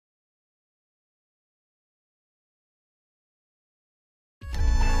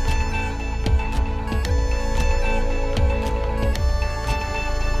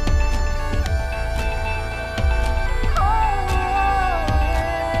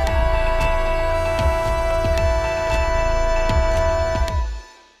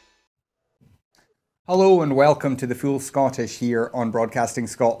Hello and welcome to the Full Scottish here on Broadcasting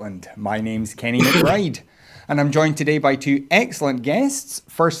Scotland. My name's Kenny McBride and I'm joined today by two excellent guests.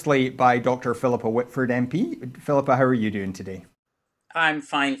 Firstly by Dr. Philippa Whitford MP. Philippa, how are you doing today? I'm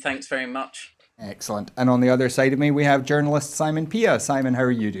fine, thanks very much. Excellent. And on the other side of me we have journalist Simon Pia. Simon, how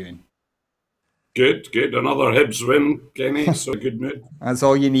are you doing? Good, good. Another Hibs win, Kenny, so good mood. That's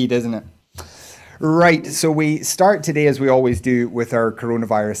all you need, isn't it? Right, so we start today, as we always do, with our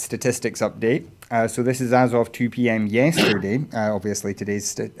coronavirus statistics update. So this is as of 2 p.m. yesterday. Obviously,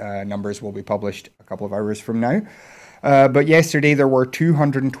 today's numbers will be published a couple of hours from now. But yesterday, there were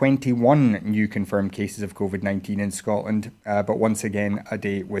 221 new confirmed cases of COVID-19 in Scotland, but once again, a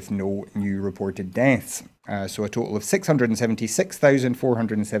day with no new reported deaths. So a total of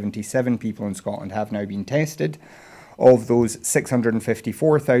 676,477 people in Scotland have now been tested. Of those,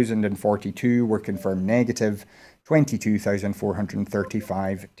 654,042 were confirmed negative,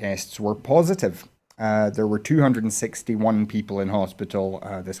 22,435 tests were positive. There were 261 people in hospital,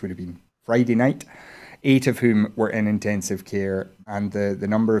 this would have been Friday night, 8 of whom were in intensive care, and the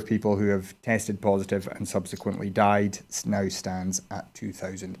number of people who have tested positive and subsequently died now stands at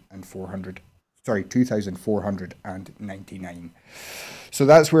 2,499. So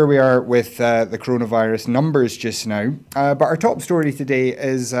that's where we are with the coronavirus numbers just now. But our top story today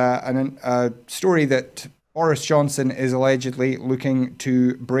is a story that Boris Johnson is allegedly looking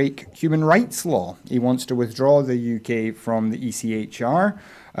to break human rights law. He wants to withdraw the UK from the ECHR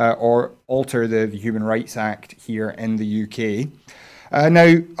or alter the Human Rights Act here in the UK.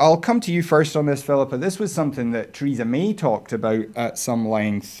 Now, I'll come to you first on this, Philippa. This was something that Theresa May talked about at some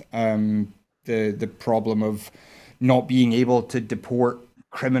length, the problem of not being able to deport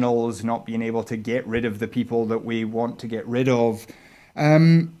criminals, not being able to get rid of the people that we want to get rid of.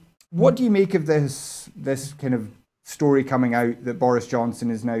 What do you make of this kind of story coming out that Boris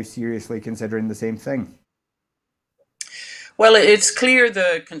Johnson is now seriously considering the same thing? Well, it's clear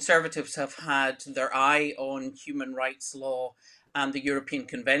the Conservatives have had their eye on human rights law and the European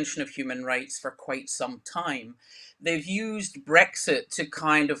Convention of Human Rights for quite some time. They've used Brexit to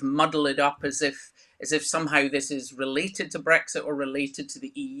kind of muddle it up as if somehow this is related to Brexit or related to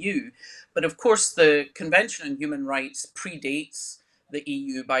the EU. But of course, the Convention on Human Rights predates the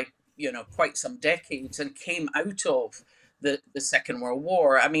EU by quite some decades and came out of the Second World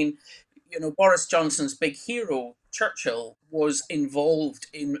War. I mean, Boris Johnson's big hero, Churchill, was involved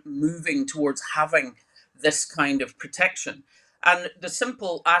in moving towards having this kind of protection. And the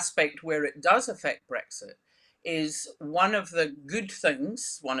simple aspect where it does affect Brexit is one of the good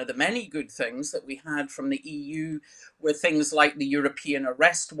things, one of the many good things that we had from the EU were things like the European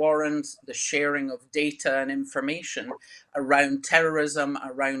arrest warrant, the sharing of data and information around terrorism,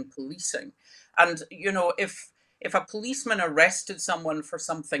 around policing. And, if a policeman arrested someone for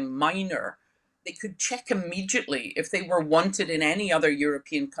something minor, they could check immediately if they were wanted in any other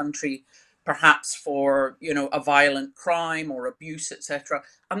European country, perhaps for, a violent crime or abuse, etc.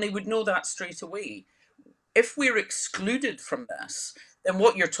 And they would know that straight away. If we're excluded from this, then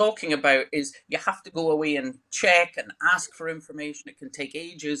what you're talking about is you have to go away and check and ask for information. It can take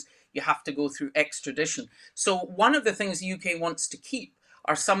ages. You have to go through extradition. So one of the things the UK wants to keep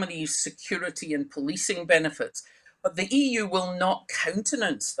are some of these security and policing benefits. But the EU will not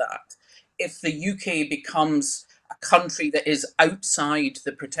countenance that if the UK becomes a country that is outside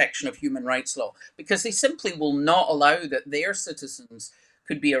the protection of human rights law, because they simply will not allow that their citizens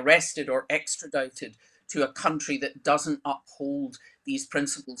could be arrested or extradited to a country that doesn't uphold these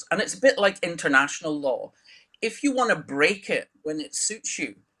principles. And it's a bit like international law. If you want to break it when it suits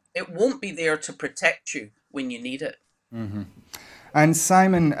you, it won't be there to protect you when you need it. Mm-hmm. And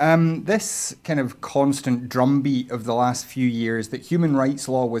Simon, this kind of constant drumbeat of the last few years that human rights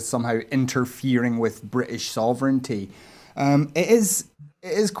law was somehow interfering with British sovereignty, it is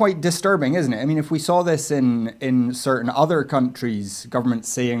quite disturbing, isn't it? I mean, if we saw this in certain other countries, governments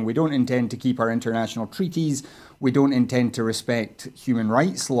saying we don't intend to keep our international treaties, we don't intend to respect human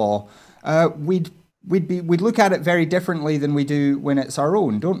rights law, we'd look at it very differently than we do when it's our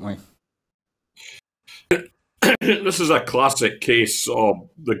own, don't we? This is a classic case of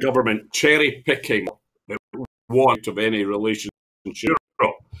the government cherry picking the want of any relationship with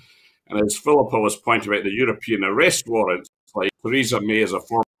Europe. And as Philippa was pointing out, the European arrest warrants, like Theresa May as a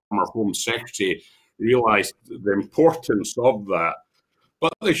former Home Secretary realised the importance of that.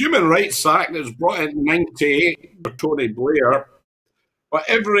 But the Human Rights Act was brought in 1998 by Tony Blair. But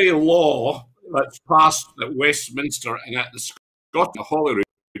every law that's passed at Westminster and at the Scottish Holyrood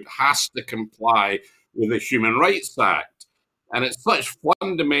has to comply with the Human Rights Act. And it's such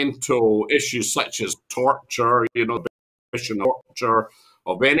fundamental issues such as torture, the prohibition of torture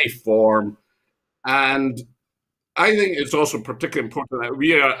of any form, And I think it's also particularly important that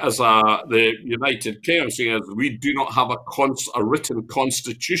we are, as the United Kingdom, seeing as we do not have a written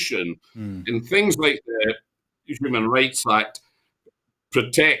constitution, in things like the Human Rights Act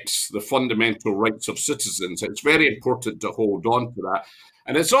protects the fundamental rights of citizens. It's very important to hold on to that.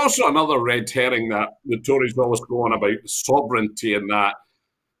 And it's also another red herring that the Tories always go on about sovereignty, and that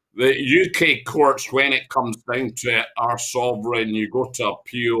the UK courts, when it comes down to it, are sovereign. You go to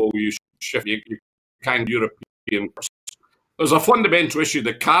appeal, you shift, you can European courts. There's a fundamental issue,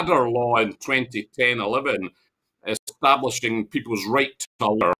 the Cadder Law in 2010-11, establishing people's right to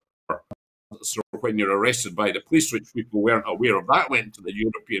lawyer. So when you're arrested by the police, which people weren't aware of, that went to the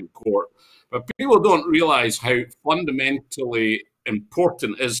European Court. But people don't realise how fundamentally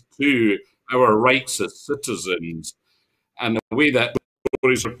important it is to our rights as citizens, and the way that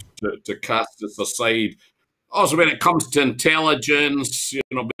Tories are to cast this aside. Also, when it comes to intelligence,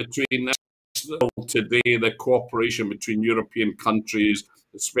 between today, the cooperation between European countries,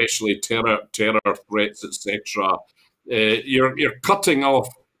 especially terror threats, etc., you're cutting off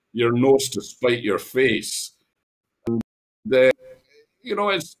your nose to spite your face. And it's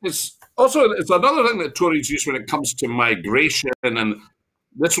another thing that Tories use when it comes to migration, and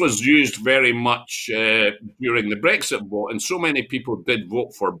this was used very much during the Brexit vote, and so many people did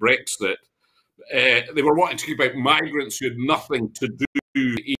vote for Brexit. They were wanting to keep out migrants who had nothing to do with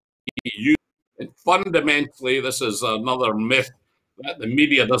the EU. And fundamentally, this is another myth that the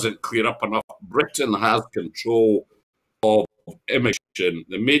media doesn't clear up enough. Britain has control of immigration.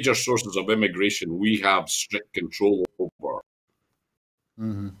 The major sources of immigration we have strict control over.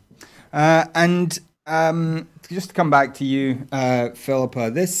 And just to come back to you, Philippa,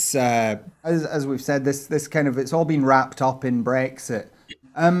 this, as we've said, this kind of, it's all been wrapped up in Brexit.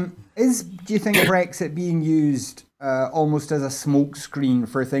 Do you think Brexit being used almost as a smokescreen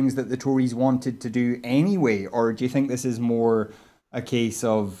for things that the Tories wanted to do anyway, or do you think this is more a case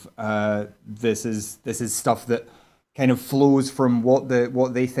of this is stuff that kind of flows from what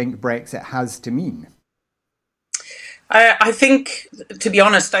they think Brexit has to mean? I think, to be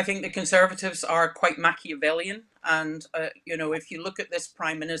honest, I think the Conservatives are quite Machiavellian. And, if you look at this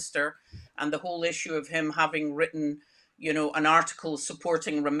Prime Minister and the whole issue of him having written, an article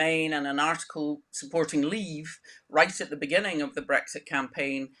supporting Remain and an article supporting Leave right at the beginning of the Brexit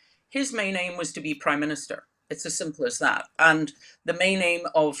campaign, his main aim was to be Prime Minister. It's as simple as that. And the main aim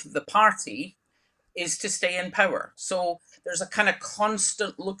of the party is to stay in power. So there's a kind of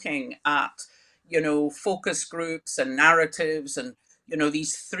constant looking at, focus groups and narratives and,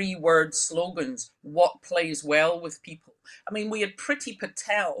 these 3-word slogans, what plays well with people. I mean, we had Priti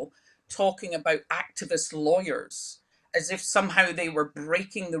Patel talking about activist lawyers as if somehow they were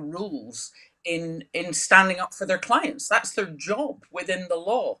breaking the rules in standing up for their clients. That's their job within the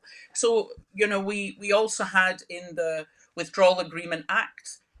law. So, we also had in the Withdrawal Agreement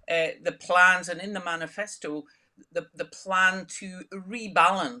Act, the plans, and in the manifesto, the plan to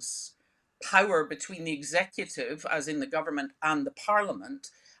rebalance power between the executive, as in the government, and the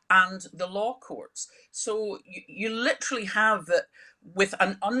parliament, and the law courts. So you literally have that with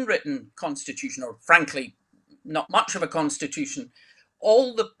an unwritten constitution, or frankly, not much of a constitution,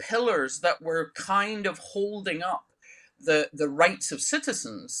 all the pillars that were kind of holding up the rights of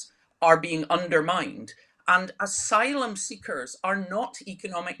citizens are being undermined. And asylum seekers are not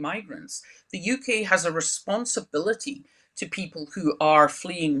economic migrants. The UK has a responsibility to people who are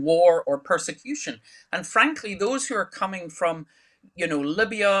fleeing war or persecution. And frankly, those who are coming from,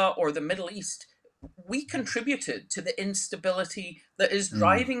 Libya or the Middle East, we contributed to the instability that is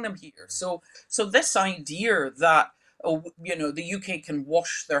driving them here. So this idea that, the UK can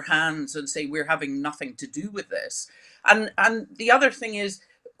wash their hands and say we're having nothing to do with this. And the other thing is,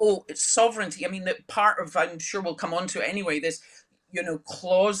 it's sovereignty. I mean, that part of, I'm sure we'll come on to it anyway, this,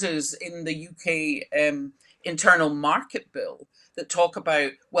 clauses in the UK internal market bill that talk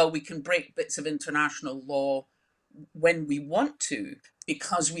about, well, we can break bits of international law when we want to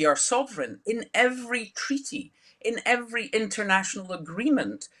because we are sovereign. In every treaty, in every international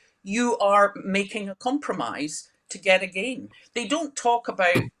agreement, you are making a compromise to get a gain. They don't talk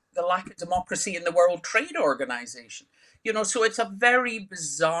about the lack of democracy in the World Trade Organization. So it's a very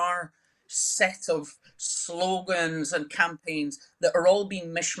bizarre set of slogans and campaigns that are all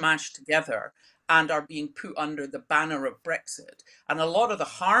being mishmashed together and are being put under the banner of Brexit. And a lot of the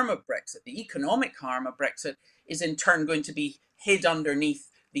harm of Brexit, the economic harm of Brexit, is in turn going to be hid underneath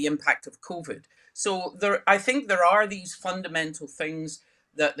the impact of COVID. So I think there are these fundamental things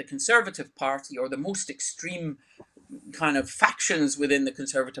that the Conservative Party, or the most extreme kind of factions within the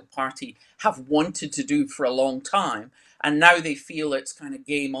Conservative Party, have wanted to do for a long time. And now they feel it's kind of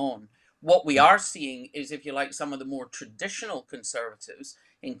game on. What we are seeing is, if you like, some of the more traditional Conservatives,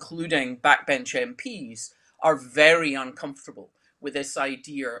 including backbench MPs, are very uncomfortable with this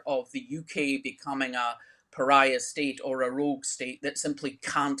idea of the UK becoming a pariah state or a rogue state that simply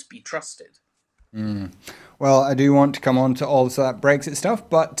can't be trusted. Well, I do want to come on to all of that Brexit stuff,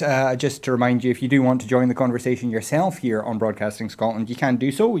 but just to remind you, if you do want to join the conversation yourself here on Broadcasting Scotland, you can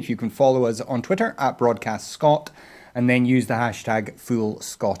do so if you can follow us on Twitter at BroadcastScot and then use the hashtag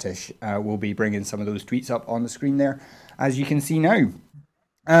FoolScottish. We'll be bringing some of those tweets up on the screen there, as you can see now.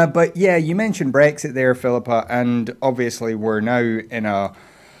 But yeah, you mentioned Brexit there, Philippa, and obviously we're now in a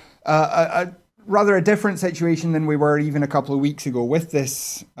rather a different situation than we were even a couple of weeks ago with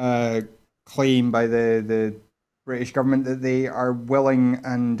this claim by the British government that they are willing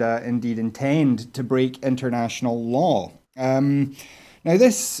and indeed intend to break international law. Now,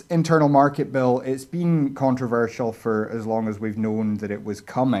 this internal market bill, it's been controversial for as long as we've known that it was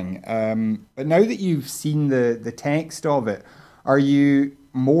coming. But now that you've seen the text of it, are you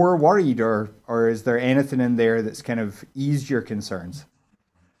more worried, or is there anything in there that's kind of eased your concerns?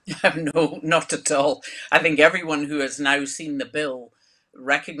 No, not at all. I think everyone who has now seen the bill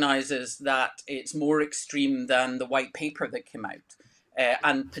recognizes that it's more extreme than the white paper that came out,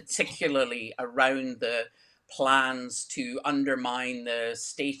 and particularly around the plans to undermine the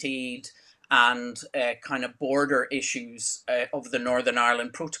state aid and kind of border issues of the Northern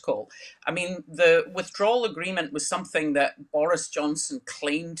Ireland Protocol. I mean, the withdrawal agreement was something that Boris Johnson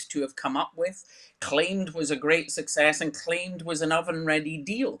claimed to have come up with, claimed was a great success, and claimed was an oven-ready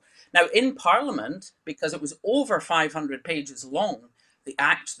deal. Now, in Parliament, because it was over 500 pages long, the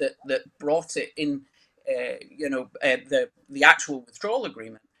act that brought it in, the actual withdrawal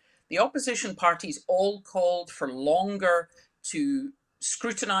agreement, the opposition parties all called for longer to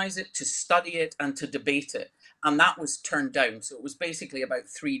scrutinise it, to study it, and to debate it. And that was turned down. So it was basically about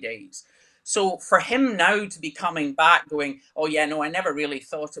 3 days. So for him now to be coming back going, oh yeah, no, I never really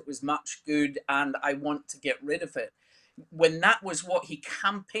thought it was much good and I want to get rid of it, when that was what he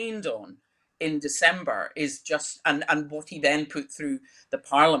campaigned on in December, is just, and what he then put through the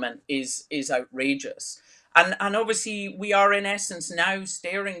Parliament is outrageous. And obviously we are in essence now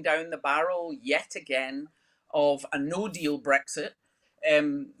staring down the barrel yet again of a no-deal Brexit.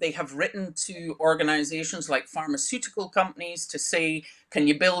 They have written to organisations like pharmaceutical companies to say, can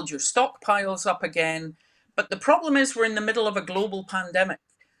you build your stockpiles up again? But the problem is we're in the middle of a global pandemic.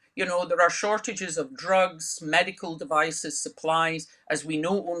 You know, there are shortages of drugs, medical devices, supplies, as we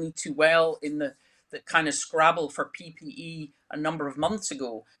know only too well in the kind of scrabble for PPE a number of months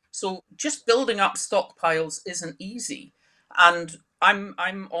ago. So just building up stockpiles isn't easy. And I'm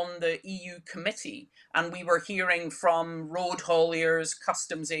on the EU committee, and we were hearing from road hauliers,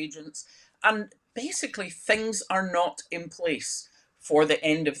 customs agents, and basically things are not in place for the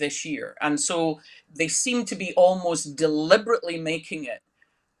end of this year. And so they seem to be almost deliberately making it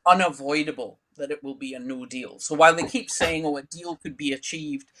unavoidable that it will be a no deal. So while they keep saying, oh, a deal could be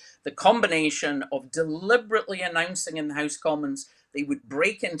achieved, the combination of deliberately announcing in the House Commons they would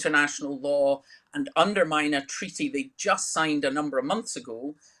break international law and undermine a treaty they just signed a number of months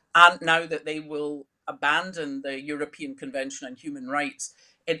ago, and now that they will abandon the European Convention on Human Rights,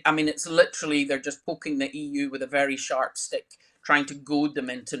 it's literally, they're just poking the EU with a very sharp stick, trying to goad them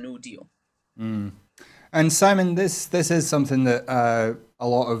into no deal. Mm. And Simon, this is something that a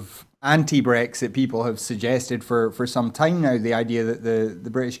lot of anti-Brexit people have suggested for some time now, the idea that the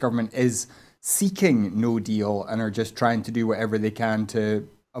British government is seeking no deal and are just trying to do whatever they can to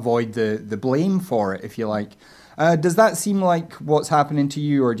avoid the blame for it, if you like. Does that seem like what's happening to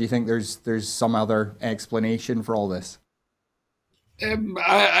you, or do you think there's some other explanation for all this?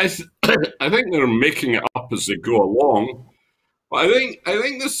 I think they're making it up as they go along. But I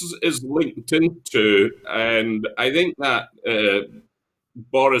think this is linked into, and I think that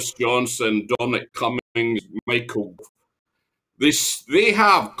Boris Johnson, Dominic Cummings, Michael, they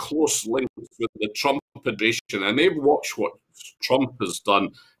have close links with the Trump administration, and they've watched what Trump has done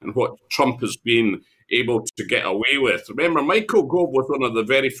and what Trump has been able to get away with. Remember, Michael Gove was one of the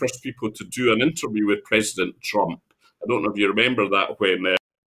very first people to do an interview with President Trump. I don't know if you remember that when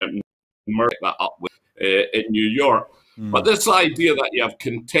Murray that up with, in New York. But this idea that you have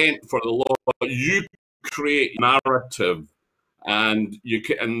contempt for the law, you create narrative, and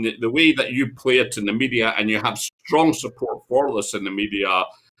the way that you play it in the media, and you have strong support for this in the media,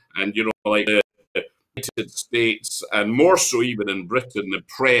 and like the United States, and more so even in Britain, the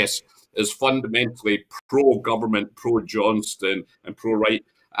press is fundamentally pro-government, pro-Johnston, and pro-right,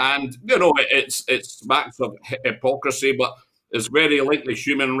 and it's smacks of hypocrisy, but it's very like the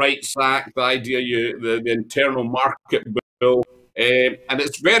Human Rights Act, the idea the internal market bill, And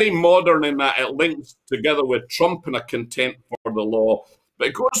it's very modern in that it links together with Trump and a contempt for the law. But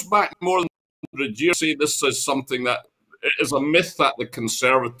it goes back more than 100 years. See, this is something that is a myth that the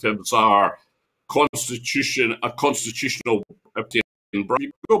Conservatives are a constitutional.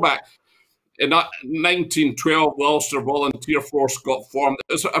 You go back in 1912, the Ulster Volunteer Force got formed.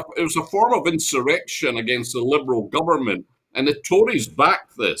 It was a form of insurrection against the Liberal government, and the Tories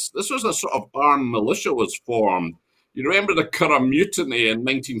backed this. This was a sort of armed militia was formed. You remember the Curragh Mutiny in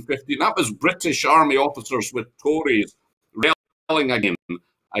 1915? That was British Army officers with Tories railing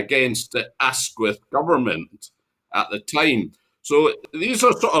against the Asquith government at the time. So these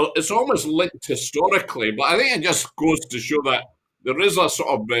are sort of, it's almost linked historically, but I think it just goes to show that there is a sort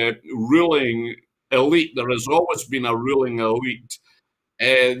of ruling elite. There has always been a ruling elite.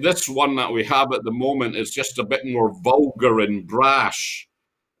 This one that we have at the moment is just a bit more vulgar and brash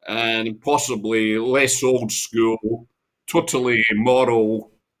and possibly less old school, totally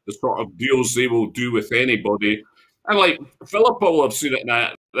immoral, the sort of deals they will do with anybody. And like Philippa will have seen it in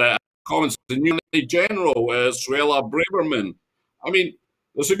the comments, the new General, Suella Braverman. I mean,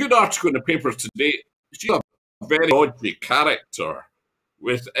 there's a good article in the paper today. She's a very dodgy character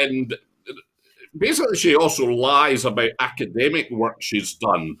and basically she also lies about academic work she's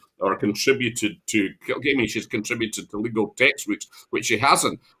done or contributed to. She's contributed to legal textbooks, which she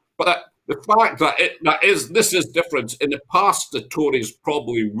hasn't. But the fact that this is different. In the past, the Tories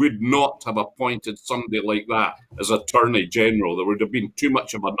probably would not have appointed somebody like that as Attorney General. There would have been too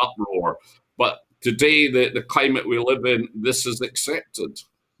much of an uproar. But today, the climate we live in, this is accepted.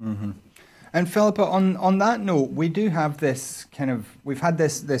 Mm-hmm. And Philippa, on that note, we do have this we've had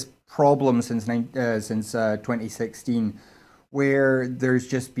this problem since 2016, where there's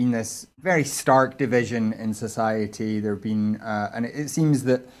just been this very stark division in society. There've been, and it seems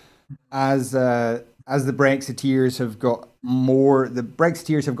that as the Brexiteers have got more,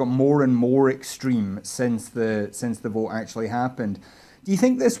 and more extreme since the vote actually happened. Do you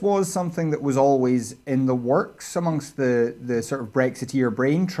think this was something that was always in the works amongst the sort of Brexiteer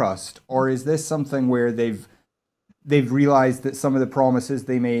brain trust, or is this something where they've realized that some of the promises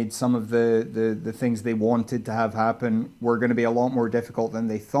they made, some of the things they wanted to have happen were going to be a lot more difficult than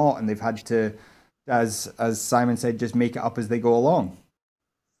they thought, and they've had to, as Simon said, just make it up as they go along?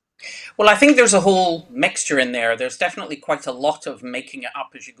 Well, I think there's a whole mixture in there. There's definitely quite a lot of making it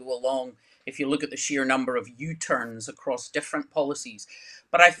up as you go along, if you look at the sheer number of U-turns across different policies.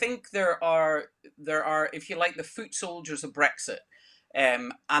 But I think there are, if you like, the foot soldiers of Brexit.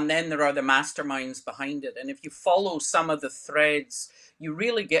 And then there are the masterminds behind it. And if you follow some of the threads, you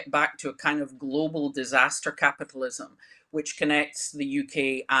really get back to a kind of global disaster capitalism, which connects the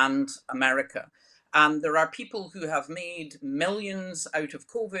UK and America. And there are people who have made millions out of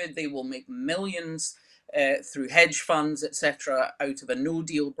COVID. They will make millions through hedge funds, etc., out of a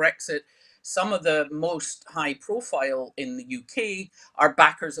no-deal Brexit. Some of the most high profile in the UK are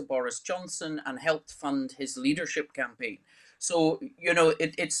backers of Boris Johnson and helped fund his leadership campaign. So,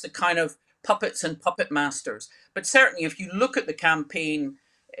 it's the kind of puppets and puppet masters. But certainly, if you look at the campaign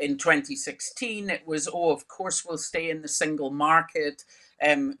in 2016, it was, of course, we'll stay in the single market.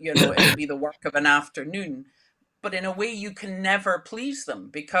 It'll be the work of an afternoon. But in a way, you can never please them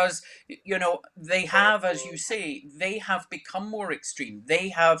because, they have, as you say, they have become more extreme. They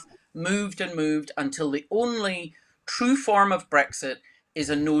have moved and moved until the only true form of Brexit is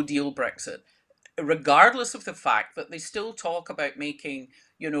a no-deal Brexit, regardless of the fact that they still talk about making,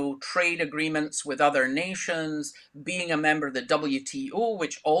 trade agreements with other nations, being a member of the WTO,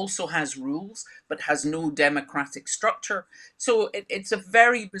 which also has rules, but has no democratic structure. So it's a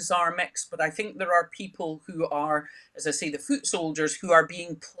very bizarre mix, but I think there are people who are, as I say, the foot soldiers who are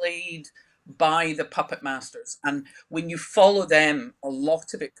being played by the puppet masters. And when you follow them, a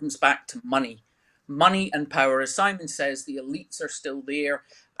lot of it comes back to money and power. As Simon says, the elites are still there.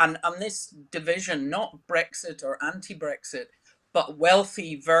 And this division, not Brexit or anti-Brexit, but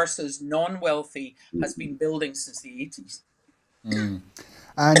wealthy versus non-wealthy, has been building since the 80s. Mm.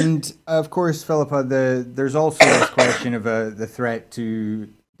 And of course, Philippa, there's also this question of the threat to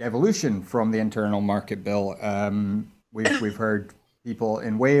devolution from the internal market bill. We've heard people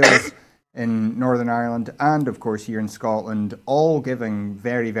in Wales, in Northern Ireland, and of course here in Scotland, all giving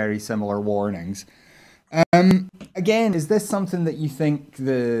very, very similar warnings. Again, is this something that you think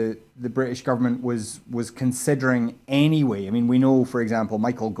the British government was considering anyway? I mean, we know, for example,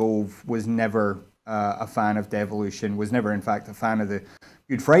 Michael Gove was never a fan of devolution, was never, in fact, a fan of the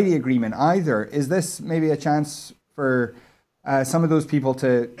Good Friday Agreement either. Is this maybe a chance for some of those people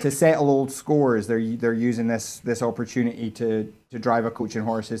to settle old scores? They're using this opportunity to drive a coach and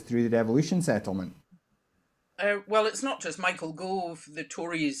horses through the devolution settlement. Well, it's not just Michael Gove. The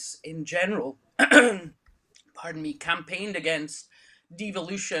Tories in general, pardon me, campaigned against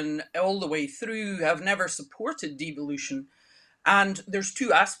devolution all the way through, have never supported devolution. And there's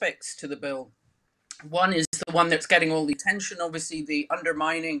two aspects to the bill. One is the one that's getting all the attention, obviously, the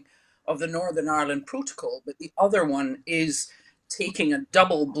undermining of the Northern Ireland Protocol, but the other one is taking a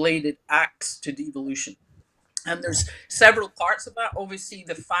double-bladed axe to devolution. And there's several parts of that. Obviously,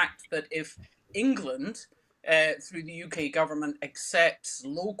 the fact that if England, through the UK government, accepts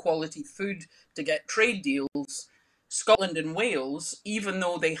low-quality food to get trade deals, Scotland and Wales, even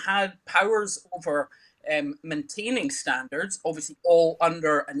though they had powers over maintaining standards, obviously all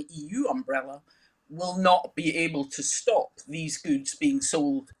under an EU umbrella, will not be able to stop these goods being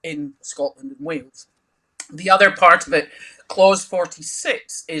sold in Scotland and Wales. The other part of it, Clause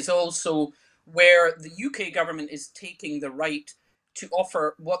 46, is also where the UK government is taking the right to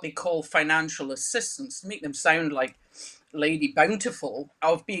offer what they call financial assistance, to make them sound like Lady Bountiful,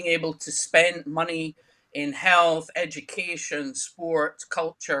 of being able to spend money in health, education, sport,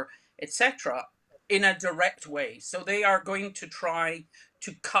 culture, etc., in a direct way. So they are going to try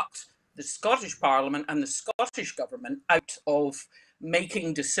to cut the Scottish Parliament and the Scottish Government out of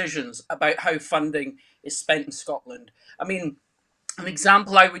making decisions about how funding is spent in Scotland. I mean, an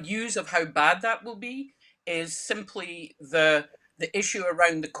example I would use of how bad that will be is simply the issue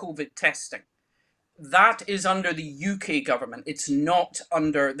around the COVID testing. That is under the UK government. It's not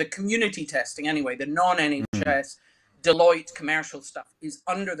under the community testing anyway. The non-NHS, Deloitte commercial stuff is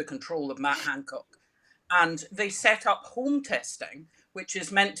under the control of Matt Hancock. And they set up home testing, which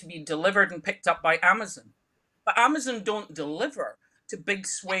is meant to be delivered and picked up by Amazon. But Amazon don't deliver to big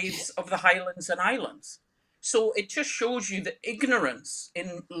swathes of the Highlands and Islands. So it just shows you the ignorance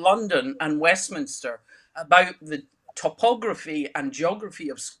in London and Westminster about the topography and geography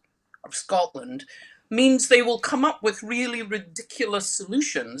of Scotland means they will come up with really ridiculous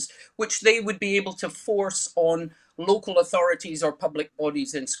solutions, which they would be able to force on local authorities or public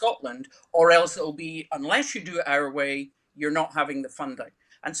bodies in Scotland, or else it'll be, unless you do it our way, you're not having the funding.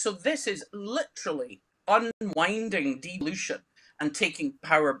 And so this is literally unwinding devolution and taking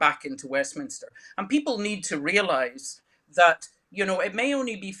power back into Westminster. And people need to realise that, you know, it may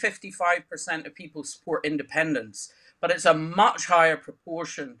only be 55% of people support independence, but it's a much higher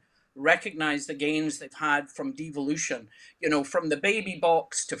proportion recognise the gains they've had from devolution, you know, from the baby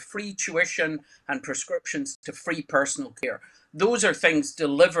box to free tuition and prescriptions to free personal care. Those are things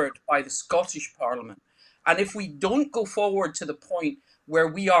delivered by the Scottish Parliament. And if we don't go forward to the point where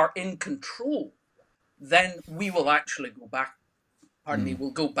we are in control, then we will actually go back. Pardon me,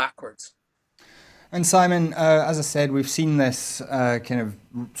 we'll go backwards. And Simon, as I said, we've seen this kind of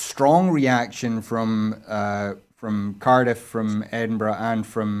strong reaction from Cardiff, from Edinburgh, and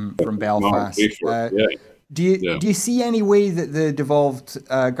from Belfast. Do you see any way that the devolved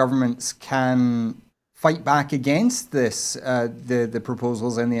governments can fight back against this, the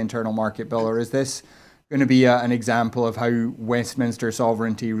proposals in the Internal Market Bill, or is this going to be an example of how Westminster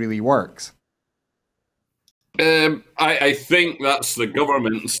sovereignty really works? I think that's the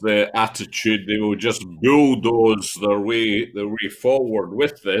government's attitude. They will just bulldoze their way forward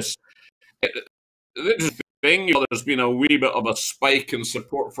with this. The thing, you know, there's been a wee bit of a spike in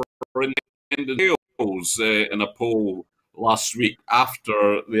support for independent Wales in a poll last week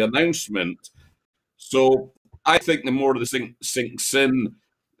after the announcement. So I think the more this thing sinks in,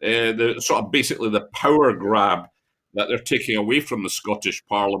 the sort of basically the power grab that they're taking away from the Scottish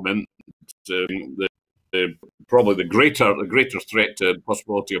Parliament, probably the greater threat to the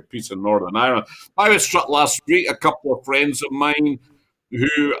possibility of peace in Northern Ireland. I was struck last week, a couple of friends of mine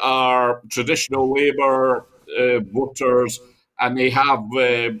who are traditional Labour voters, and they have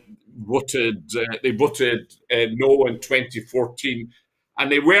voted no in 2014,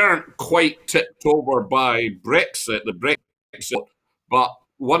 and they weren't quite tipped over by Brexit, but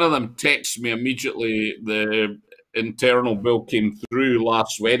one of them texted me immediately. The internal bill came through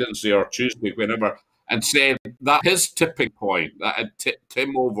last Wednesday or Tuesday, whenever, and said that his tipping point, that had tipped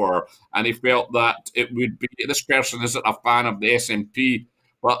him over, and he felt that it would be, this person isn't a fan of the SNP,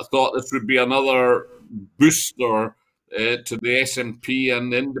 but thought this would be another booster to the SNP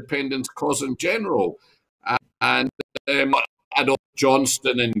and the independence cause in general. And I don't,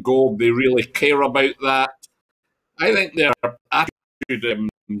 Johnston and Gove, they really care about that. I think their attitude,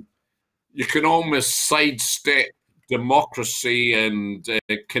 you can almost sidestep democracy and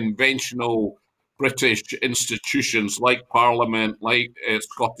conventional British institutions like Parliament, like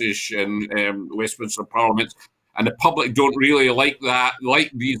Scottish and Westminster Parliaments, and the public don't really like that,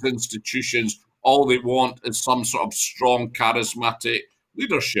 like these institutions. All they want is some sort of strong, charismatic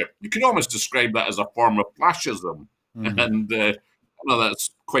leadership. You could almost describe that as a form of fascism. And I know that's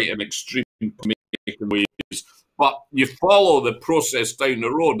quite an extreme in ways, but you follow the process down the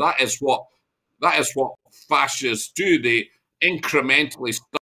road. That is what fascists do. They incrementally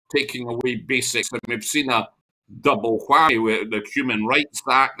start taking away basics, and we've seen a double whammy with the Human Rights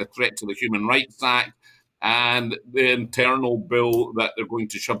Act, the threat to the Human Rights Act, and the internal bill that they're going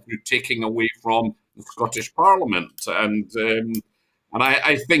to shove through, taking away from the Scottish Parliament. And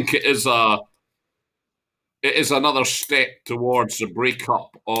I think it is another step towards the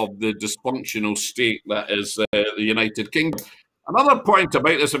breakup of the dysfunctional state that is the United Kingdom. Another point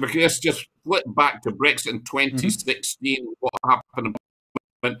about this, if I could just flip back to Brexit in 2016, what happened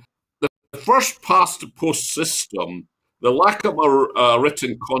when the first past the post system, the lack of a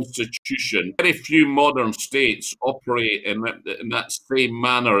written constitution, very few modern states operate in that same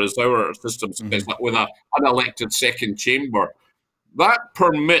manner as our system, with an unelected second chamber. That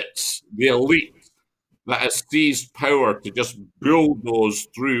permits the elite that has seized power to just bulldoze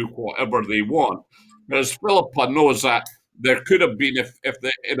through whatever they want. Whereas Philippa knows that there could have been,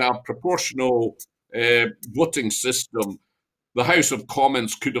 in a proportional voting system, the House of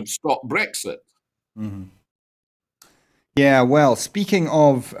Commons could have stopped Brexit. Yeah, well, speaking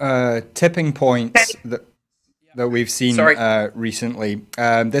of tipping points that we've seen recently,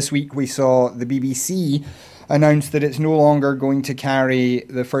 this week we saw the BBC announce that it's no longer going to carry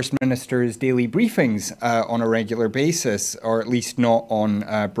the First Minister's daily briefings on a regular basis, or at least not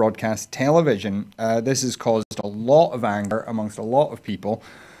on broadcast television. This has caused a lot of anger amongst a lot of people,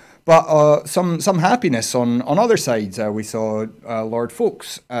 but some happiness on other sides. We saw Lord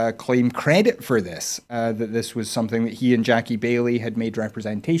Foulkes claim credit for this, that this was something that he and Jackie Baillie had made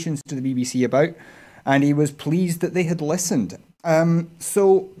representations to the BBC about, and he was pleased that they had listened.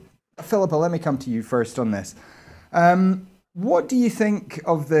 So, Philippa, let me come to you first on this. What do you think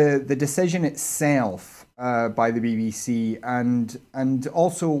of the decision itself by the BBC, and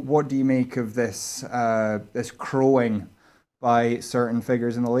also what do you make of this this crowing by certain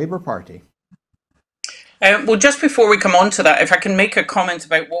figures in the Labour Party? Well, just before we come on to that, if I can make a comment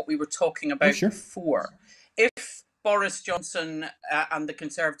about what we were talking about before. If Boris Johnson and the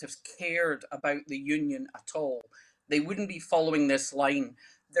Conservatives cared about the union at all, they wouldn't be following this line.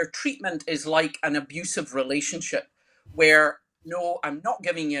 Their treatment is like an abusive relationship where, no, I'm not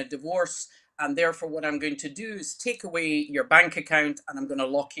giving you a divorce, and therefore what I'm going to do is take away your bank account and I'm going to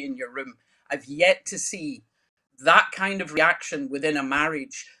lock you in your room. I've yet to see that kind of reaction within a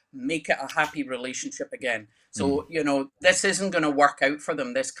marriage make it a happy relationship again. So, this isn't going to work out for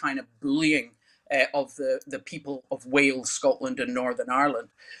them, this kind of bullying of the people of Wales, Scotland and Northern Ireland.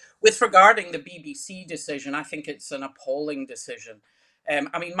 With regarding the BBC decision, I think it's an appalling decision.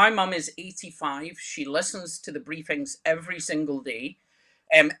 I mean, my mum is 85. She listens to the briefings every single day.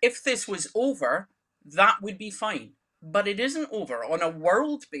 If this was over, that would be fine. But it isn't over. On a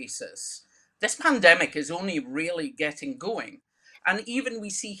world basis, this pandemic is only really getting going. And even we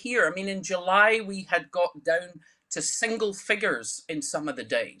see here, I mean, in July, we had got down to single figures in some of the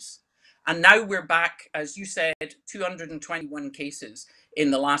days. And now we're back, as you said, 221 cases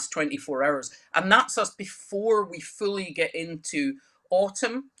in the last 24 hours. And that's us before we fully get into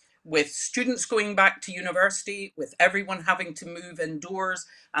autumn, with students going back to university, with everyone having to move indoors,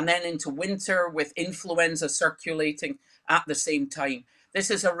 and then into winter with influenza circulating at the same time. This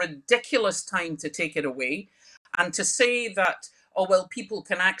is a ridiculous time to take it away. And to say that, oh, well, people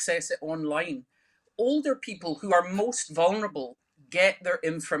can access it online. Older people who are most vulnerable get their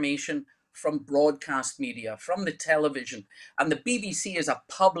information from broadcast media, from the television, and the BBC is a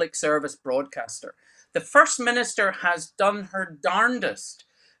public service broadcaster. The First Minister has done her darndest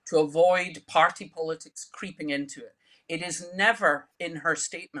to avoid party politics creeping into it. It is never in her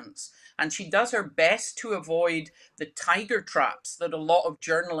statements, and she does her best to avoid the tiger traps that a lot of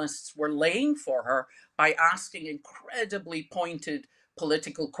journalists were laying for her by asking incredibly pointed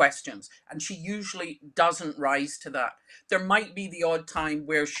political questions, and she usually doesn't rise to that. There might be the odd time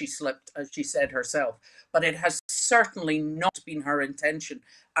where she slipped, as she said herself, but it has certainly not been her intention.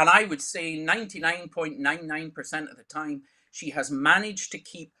 And I would say 99.99% of the time, she has managed to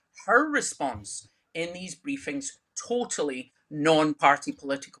keep her response in these briefings totally non-party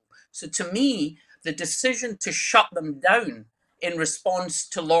political. So to me, the decision to shut them down in response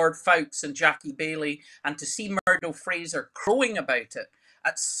to Lord Foulkes and Jackie Baillie, and to see Murdo Fraser crowing about it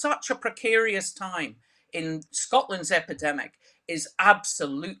at such a precarious time in Scotland's epidemic, is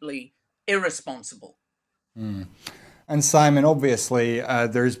absolutely irresponsible. And Simon, obviously,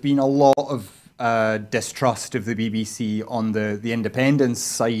 there's been a lot of distrust of the BBC on the independence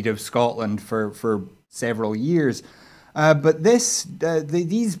side of Scotland for several years. But these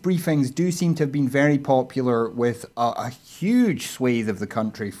briefings do seem to have been very popular with a huge swathe of the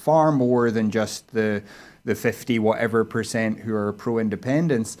country, far more than just the 50 whatever percent who are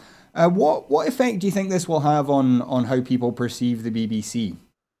pro-independence. What effect do you think this will have on how people perceive the BBC?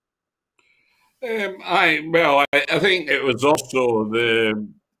 I think it was also the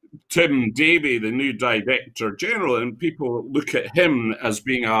Tim Davie, the new Director General, and people look at him as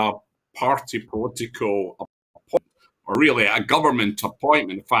being a party political appointment, or really a government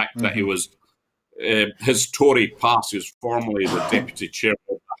appointment. The fact that he was his Tory past, he was formerly the deputy chair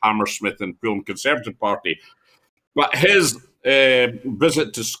of the Hammersmith and Fulham Conservative Party. But his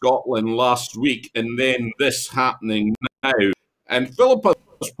visit to Scotland last week, and then this happening now, and Philippa's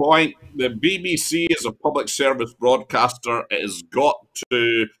point, the BBC is a public service broadcaster. It has got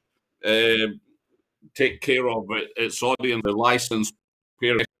to take care of its audience, the licence,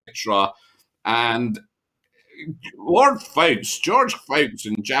 etc. And George Fouts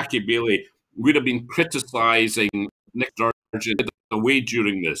and Jackie Baillie would have been criticising Nick Sturgeon away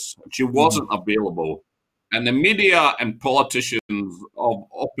during this. She wasn't available. And the media and politicians of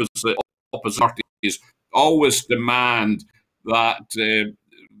opposite parties always demand that the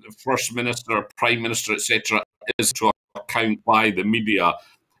First Minister, Prime Minister, etc., is to account by the media.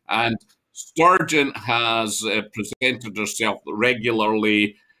 And Sturgeon has presented herself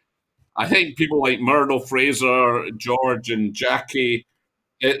regularly. I think people like Myrtle Fraser, George and Jackie,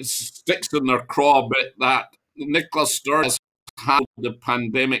 it sticks in their craw a bit that Nicola Sturgeon has handled the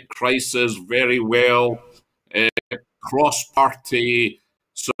pandemic crisis very well. Cross-party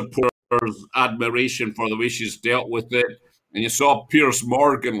supporters, admiration for the way she's dealt with it. And you saw Piers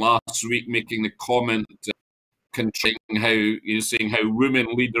Morgan last week making the comment, saying how women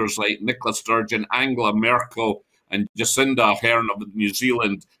leaders like Nicola Sturgeon, Angela Merkel, and Jacinda Ardern of New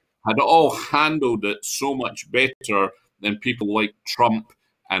Zealand had all handled it so much better than people like Trump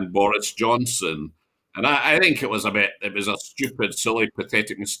and Boris Johnson. And I think it was a stupid, silly,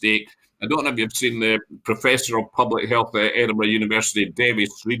 pathetic mistake. I don't know if you've seen the Professor of Public Health at Edinburgh University, Devi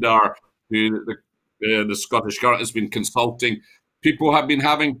Sridhar, who the Scottish government has been consulting. People have been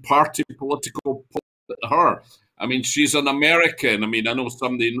having party political at her. I mean, she's an American. I mean, I know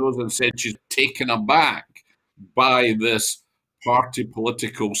somebody knows and said she's taken aback by this party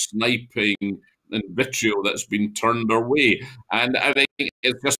political sniping and vitriol that's been turned her way. And I think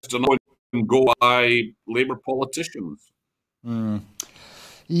it's just an ongoing go by Labour politicians. Mm.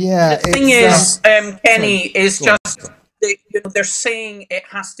 Yeah. The thing is, Kenny, is just they're saying it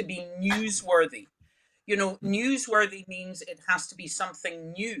has to be newsworthy. You know, newsworthy means it has to be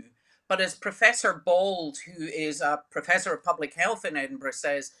something new. But as Professor Bald, who is a professor of public health in Edinburgh,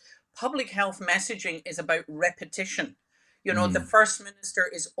 says, public health messaging is about repetition. You know, the First Minister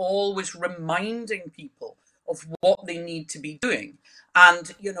is always reminding people of what they need to be doing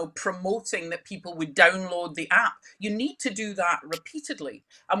and, you know, promoting that people would download the app. You need to do that repeatedly.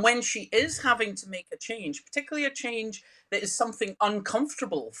 And when she is having to make a change, particularly a change that is something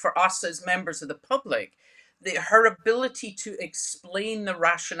uncomfortable for us as members of the public, her ability to explain the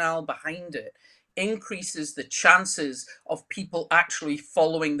rationale behind it increases the chances of people actually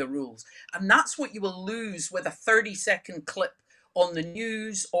following the rules. And that's what you will lose with a 30-second clip on the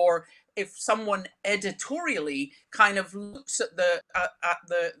news, or if someone editorially kind of looks at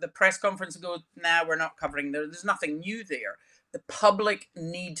the press conference and goes, nah, we're not covering there. There's nothing new there. The public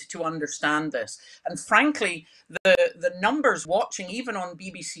need to understand this. And frankly, the numbers watching, even on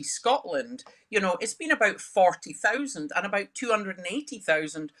BBC Scotland, you know, it's been about 40,000 and about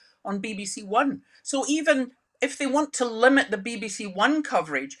 280,000 on BBC One. So even if they want to limit the BBC One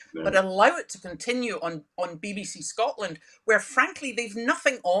coverage, but allow it to continue on BBC Scotland, where frankly, they've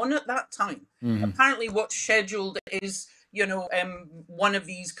nothing on at that time. Apparently what's scheduled is, you know, one of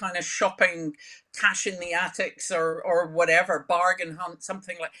these kind of shopping, cash in the attics or whatever, bargain hunt,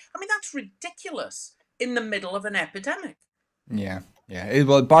 something like, I mean, that's ridiculous in the middle of an epidemic. Yeah.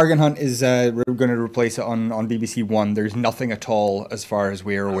 Well, Bargain Hunt is we're going to replace it on BBC One. There's nothing at all, as far as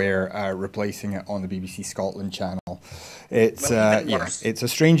we're aware, replacing it on the BBC Scotland channel. It's it's a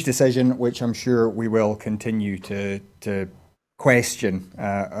strange decision, which I'm sure we will continue to question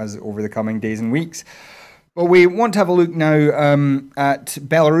as over the coming days and weeks. Well, we want to have a look now at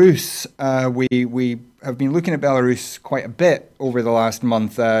Belarus. We have been looking at Belarus quite a bit over the last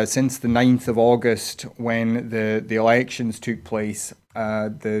month, since the 9th of August, when the elections took place.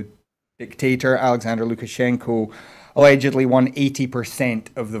 The dictator, Alexander Lukashenko, allegedly won 80%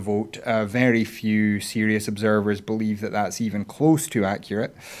 of the vote. Very few serious observers believe that that's even close to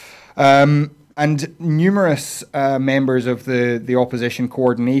accurate. And numerous members of the Opposition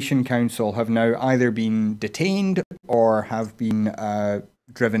Coordination Council have now either been detained or have been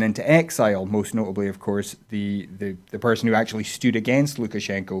driven into exile. Most notably, of course, the person who actually stood against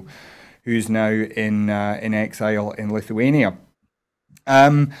Lukashenko, who's now in exile in Lithuania.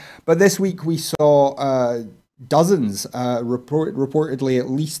 But this week we saw dozens, reportedly at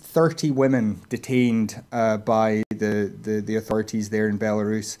least 30 women detained by the authorities there in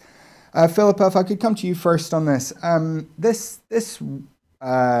Belarus. Philippa, if I could come to you first on this. This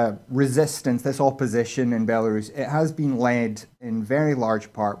resistance, this opposition in Belarus, it has been led in very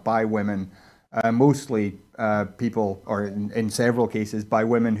large part by women, mostly people, or in several cases, by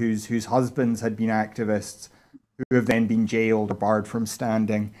women whose husbands had been activists, who have then been jailed or barred from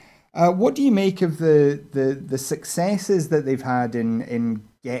standing. What do you make of the successes that they've had in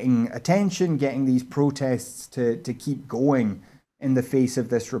getting attention, getting these protests to keep going in the face of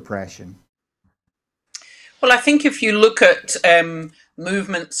this repression? Well, I think if you look at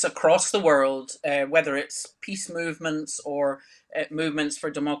movements across the world, whether it's peace movements or movements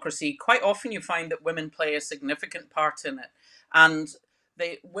for democracy, quite often you find that women play a significant part in it. And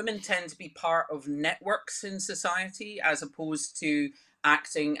women tend to be part of networks in society as opposed to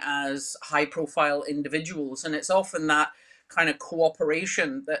acting as high-profile individuals. And it's often that kind of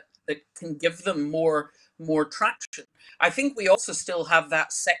cooperation that can give them more traction. I think we also still have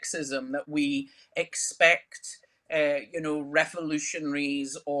that sexism that we expect,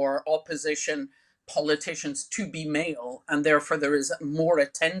 revolutionaries or opposition politicians to be male, and therefore there is more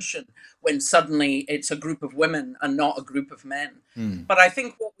attention when suddenly it's a group of women and not a group of men. But I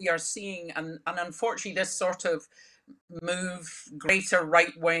think what we are seeing, and unfortunately this sort of move, greater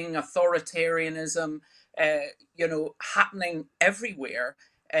right-wing authoritarianism, happening everywhere,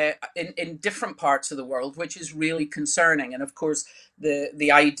 in different parts of the world, which is really concerning. And of course,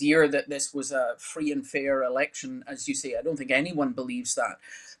 the idea that this was a free and fair election, as you say, I don't think anyone believes that.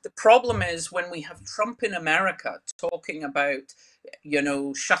 The problem is when we have Trump in America talking about,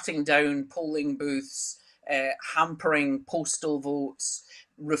 shutting down polling booths, hampering postal votes,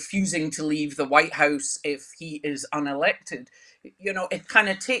 refusing to leave the White House if he is unelected, it kind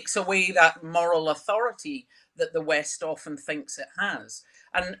of takes away that moral authority that the West often thinks it has.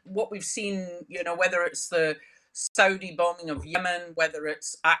 And what we've seen, whether it's the Saudi bombing of Yemen, whether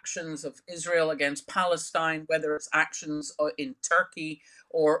it's actions of Israel against Palestine, whether it's actions in Turkey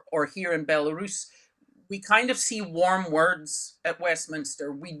or here in Belarus, we kind of see warm words at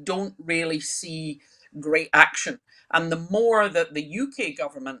Westminster. We don't really see great action. And the more that the UK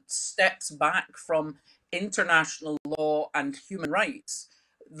government steps back from international law and human rights,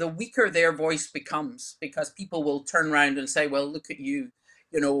 the weaker their voice becomes, because people will turn around and say, well, look at you.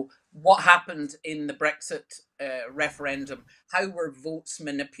 What happened in the Brexit referendum? How were votes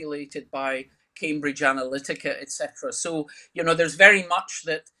manipulated by Cambridge Analytica, etc.? So, there's very much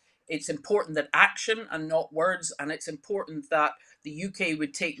that it's important that action and not words, and it's important that the UK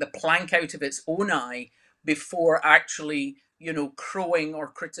would take the plank out of its own eye before actually, crowing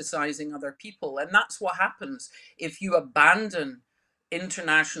or criticizing other people. And that's what happens if you abandon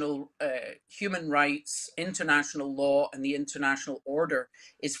international human rights, international law, and the international order.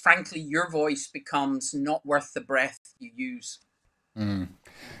 Is frankly, your voice becomes not worth the breath you use.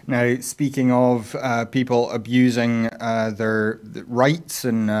 Now, speaking of people abusing their rights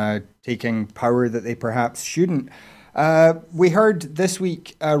and taking power that they perhaps shouldn't, we heard this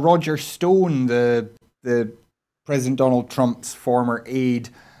week Roger Stone, the President Donald Trump's former aide,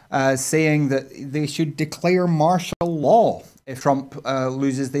 saying that they should declare martial law if Trump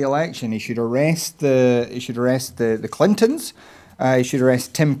loses the election. He should arrest the Clintons. He should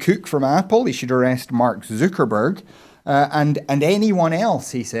arrest Tim Cook from Apple. He should arrest Mark Zuckerberg. And anyone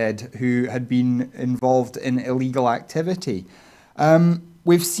else, he said, who had been involved in illegal activity.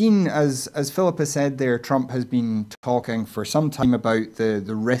 We've seen, as Philippa said there, Trump has been talking for some time about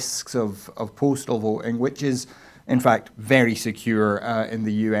the risks of postal voting, which is, in fact, very secure in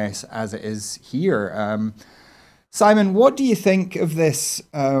the US as it is here. Simon, what do you think of this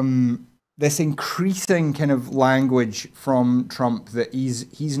this increasing kind of language from Trump that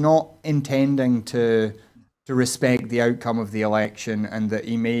he's not intending to respect the outcome of the election, and that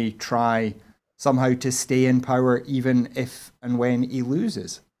he may try somehow to stay in power even if and when he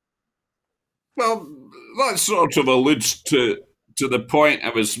loses? Well, that sort of alludes to the point I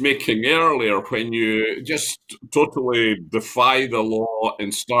was making earlier, when you just totally defy the law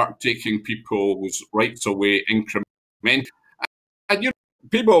and start taking people's rights away incrementally. And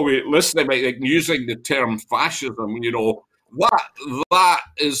people listening might like using the term fascism, that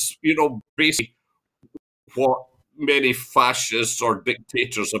is, basically what many fascists or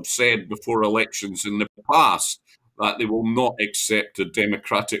dictators have said before elections in the past, that they will not accept a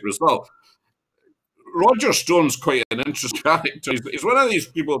democratic result. Roger Stone's quite an interesting character. He's one of these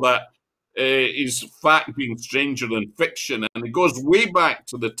people that is fact being stranger than fiction, and it goes way back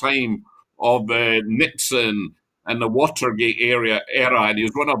to the time of Nixon and the Watergate era, and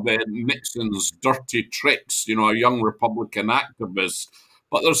he's one of Nixon's dirty tricks, you know, a young Republican activist.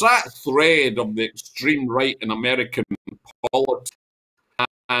 But there's that thread of the extreme right in American politics,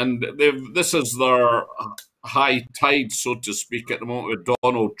 and this is their high tide, so to speak, at the moment with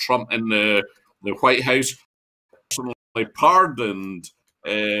Donald Trump in the White House. Personally pardoned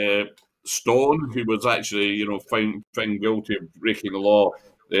Stone, who was actually, you know, found guilty of breaking the law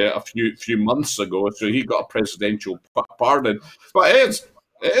a few months ago, so he got a presidential pardon. But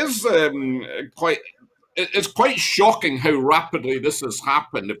it's quite shocking how rapidly this has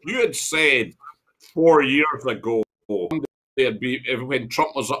happened. If you had said 4 years ago they'd be, when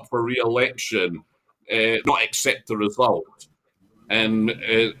Trump was up for re-election, not accept the result and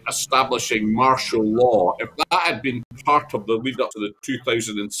establishing martial law, if that had been part of the lead up to the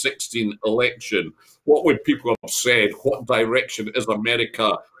 2016 election, what would people have said? What direction is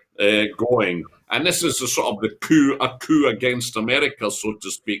America going? And this is a sort of a coup against America, so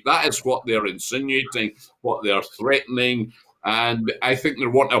to speak. That is what they're insinuating, what they're threatening. And I think they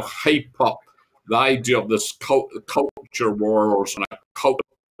want to hype up the idea of this culture wars and a cult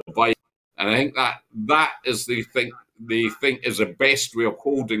of violence. And I think that is the thing. They think is the best way of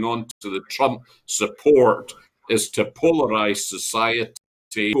holding on to the Trump support is to polarize society.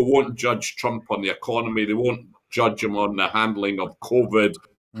 People won't judge Trump on the economy. They won't judge him on the handling of COVID.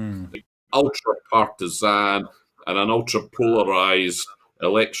 Ultra partisan and an ultra polarized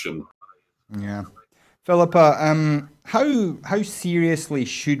election. Yeah. Philippa, how seriously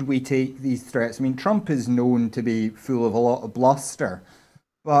should we take these threats? I mean, Trump is known to be full of a lot of bluster.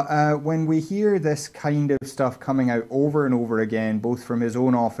 But when we hear this kind of stuff coming out over and over again, both from his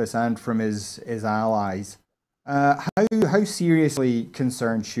own office and from his allies, how seriously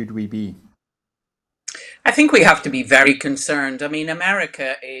concerned should we be? I think we have to be very concerned. I mean,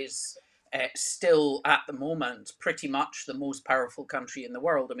 America is still at the moment pretty much the most powerful country in the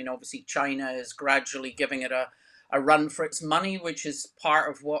world. I mean, obviously China is gradually giving it a run for its money, which is part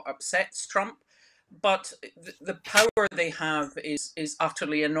of what upsets Trump. But the power they have is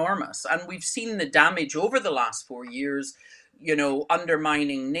utterly enormous. And we've seen the damage over the last 4 years, you know,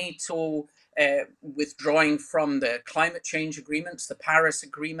 undermining NATO, withdrawing from the climate change agreements, the Paris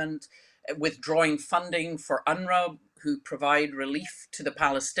Agreement, withdrawing funding for UNRWA, who provide relief to the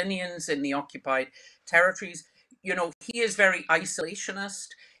Palestinians in the occupied territories. You know, he is very isolationist.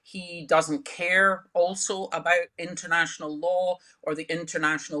 He doesn't care also about international law or the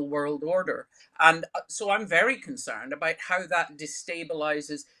international world order. And so I'm very concerned about how that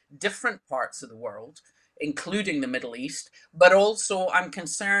destabilizes different parts of the world, including the Middle East. But also I'm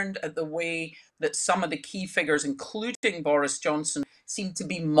concerned at the way that some of the key figures, including Boris Johnson, seem to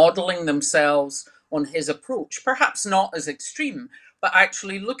be modeling themselves on his approach. Perhaps not as extreme, but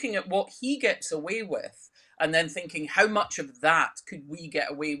actually looking at what he gets away with and then thinking, how much of that could we get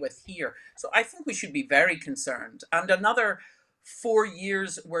away with here? So I think we should be very concerned. And another 4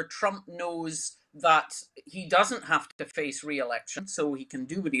 years where Trump knows that he doesn't have to face re-election, so he can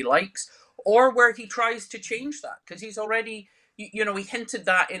do what he likes, or where he tries to change that, because he's already, you know, he hinted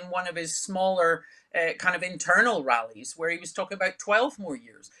that in one of his smaller kind of internal rallies where he was talking about 12 more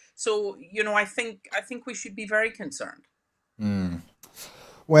years. So, you know, I think we should be very concerned.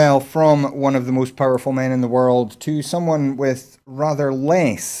 Well, from one of the most powerful men in the world to someone with rather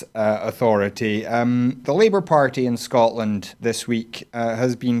less authority, the Labour Party in Scotland this week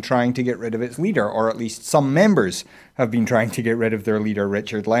has been trying to get rid of its leader, or at least some members have been trying to get rid of their leader,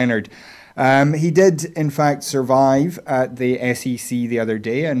 Richard Leonard. He did, in fact, survive at the SEC the other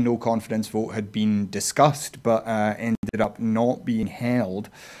day, and no confidence vote had been discussed, but ended up not being held.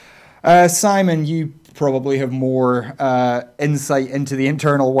 Simon, you probably have more insight into the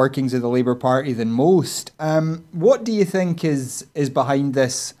internal workings of the Labour Party than most. What do you think is behind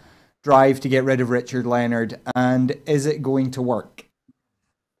this drive to get rid of Richard Leonard, and is it going to work?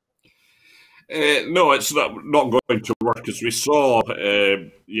 No, it's not going to work. As we saw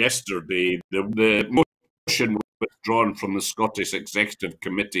yesterday, the motion withdrawn from the Scottish Executive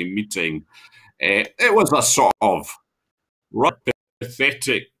Committee meeting. It was a sort of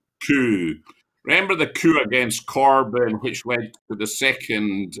pathetic coup. Remember the coup against Corbyn, which led to the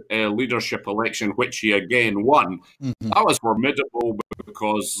second leadership election, which he again won. Mm-hmm. That was formidable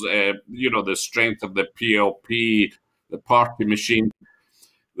because, you know, the strength of the PLP, the party machine.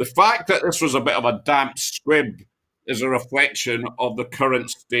 The fact that this was a bit of a damp squib is a reflection of the current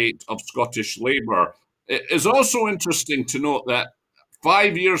state of Scottish Labour. It is also interesting to note that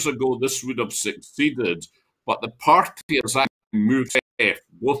 5 years ago this would have succeeded, but the party has actually moved left,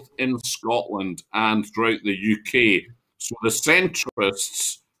 both in Scotland and throughout the UK. So the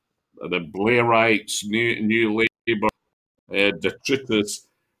centrists, the Blairites, New Labour, detritus,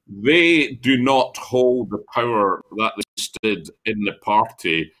 they do not hold the power that they did in the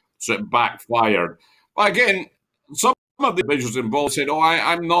party, so it backfired. But again, some of the individuals involved said, "Oh,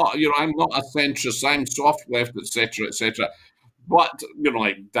 I'm not, I'm not a centrist. I'm soft left, etc., etc." But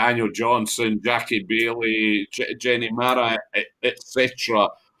like Daniel Johnson, Jackie Baillie, Jenny Mara, etc.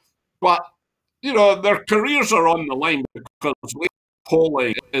 But their careers are on the line because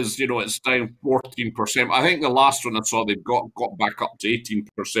polling is, it's down 14%. I think the last one I saw, they got back up to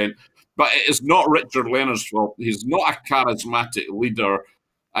 18%. But it is not Richard Leonard's fault. He's not a charismatic leader.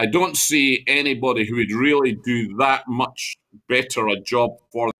 I don't see anybody who would really do that much better a job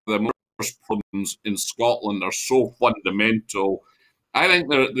for them. Problems in Scotland are so fundamental. I think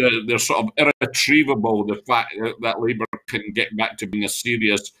they're sort of irretrievable, the fact that Labour can get back to being a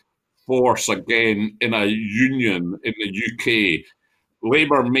serious force again in a union in the UK.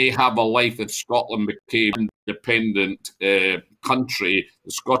 Labour may have a life if Scotland became an independent country.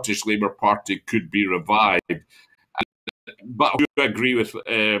 The Scottish Labour Party could be revived. But I do agree with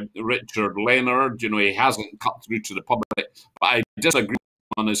Richard Leonard. He hasn't cut through to the public. But I disagree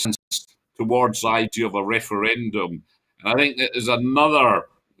on his sense towards the idea of a referendum. And I think that is another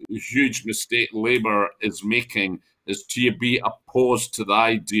huge mistake Labour is making, is to be opposed to the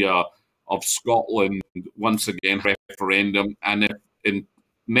idea of Scotland once again referendum. And if in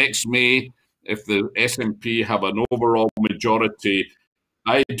next May, if the SNP have an overall majority,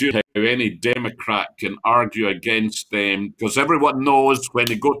 I do how any Democrat can argue against them, because everyone knows when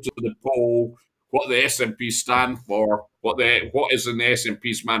they go to the poll what the SNP stand for, what is in the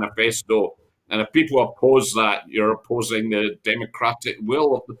SNP's manifesto. And if people oppose that, you're opposing the democratic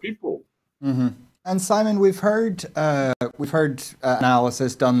will of the people. Mm-hmm. And Simon, we've heard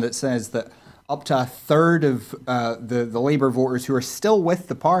analysis done that says that up to a third of the Labour voters who are still with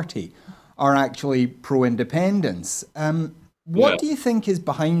the party are actually pro-independence. What do you think is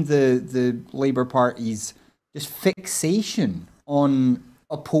behind the Labour Party's just fixation on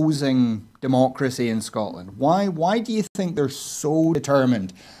opposing democracy in Scotland? Why do you think they're so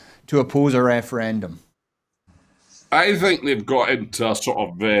determined to oppose a referendum? I think they've got into a sort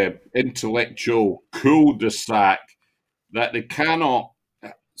of intellectual cul-de-sac that they cannot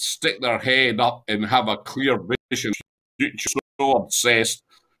stick their head up and have a clear vision. So obsessed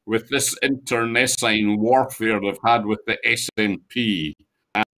with this internecine warfare they've had with the SNP,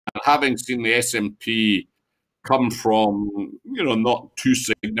 and having seen the SNP come from, not too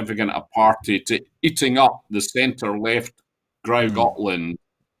significant a party to eating up the centre-left Scotland,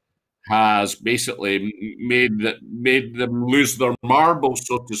 has basically made them lose their marbles,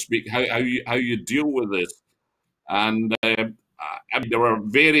 so to speak. How you deal with this, and there were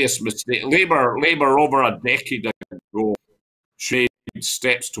various mistakes. Labour over a decade ago made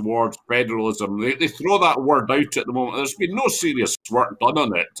steps towards federalism. They throw that word out at the moment. There's been no serious work done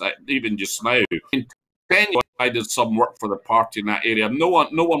on it, even just now. In 10 years, I did some work for the party in that area. No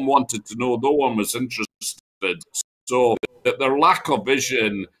one wanted to know. No one was interested. So their lack of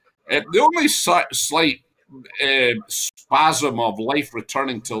vision. The only slight spasm of life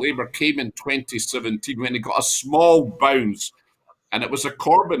returning to Labour came in 2017 when they got a small bounce, and it was a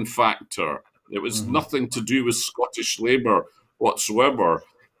Corbyn factor. It was nothing to do with Scottish Labour whatsoever.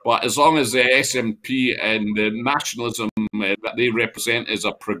 But as long as the SNP and the nationalism that they represent is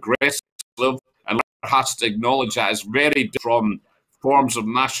a progressive, and has to acknowledge that it's very different from forms of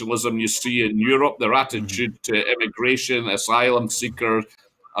nationalism you see in Europe, their attitude to immigration, asylum seekers,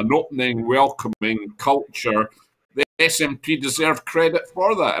 an opening, welcoming culture. The SNP deserve credit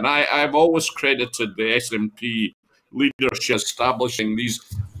for that. And I've always credited the SNP leadership establishing these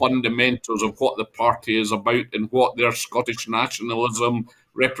fundamentals of what the party is about and what their Scottish nationalism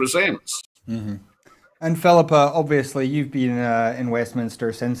represents. And Philippa, obviously you've been in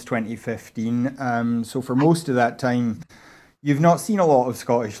Westminster since 2015. So for most of that time, you've not seen a lot of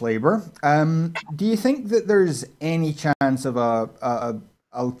Scottish Labour. Do you think that there's any chance of a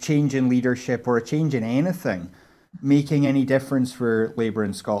change in leadership or a change in anything making any difference for Labour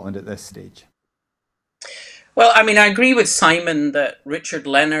in Scotland at this stage? Well, I mean, I agree with Simon that Richard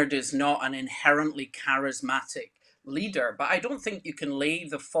Leonard is not an inherently charismatic leader, but I don't think you can lay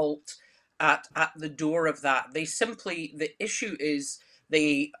the fault at the door of that. The issue is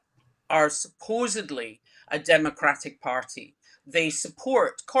they are supposedly a democratic party.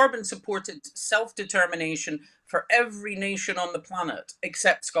 Corbyn supported self-determination for every nation on the planet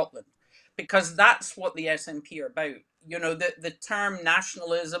except Scotland, because that's what the SNP are about. You know, the term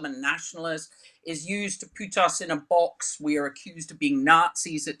nationalism and nationalist is used to put us in a box. We are accused of being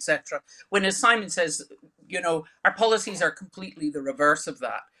Nazis, etc. When, as Simon says, you know, our policies are completely the reverse of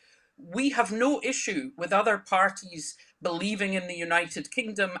that. We have no issue with other parties believing in the United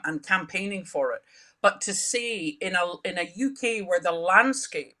Kingdom and campaigning for it. But to say in a UK where the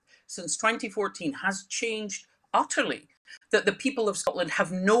landscape since 2014 has changed utterly, that the people of Scotland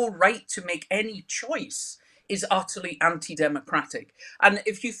have no right to make any choice, is utterly anti-democratic. And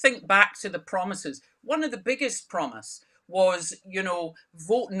if you think back to the promises, one of the biggest promise was, you know,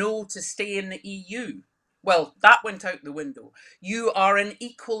 vote no to stay in the EU. Well, that went out the window. You are an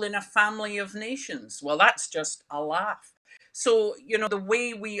equal in a family of nations. Well, that's just a laugh. So, you know, the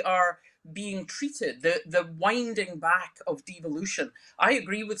way we are being treated, the winding back of devolution. I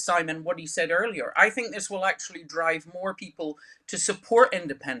agree with Simon, what he said earlier. I think this will actually drive more people to support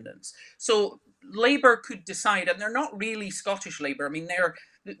independence. So Labour could decide, and they're not really Scottish Labour. I mean,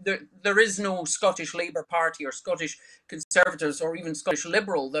 there is no Scottish Labour Party or Scottish Conservatives or even Scottish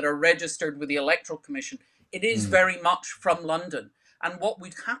Liberal that are registered with the Electoral Commission. It is very much from London. And what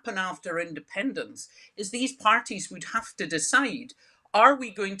would happen after independence is these parties would have to decide, are we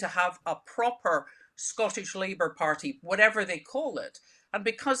going to have a proper Scottish Labour Party, whatever they call it? And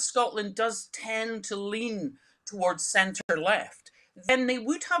because Scotland does tend to lean towards centre-left, then they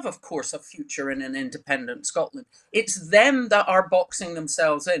would have, of course, a future in an independent Scotland. It's them that are boxing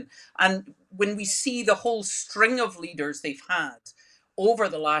themselves in. And when we see the whole string of leaders they've had over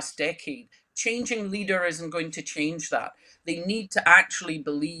the last decade, changing leader isn't going to change that. They need to actually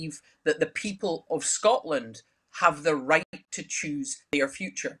believe that the people of Scotland have the right to choose their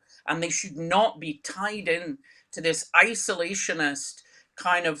future. And they should not be tied in to this isolationist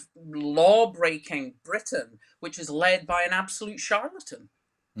kind of law-breaking Britain, which is led by an absolute charlatan.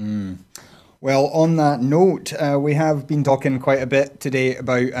 Well, on that note, we have been talking quite a bit today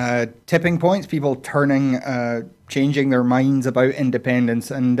about tipping points, people changing their minds about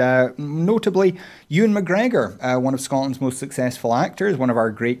independence, and notably Ewan McGregor, one of Scotland's most successful actors, one of our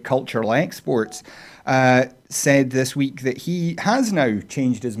great cultural exports, said this week that he has now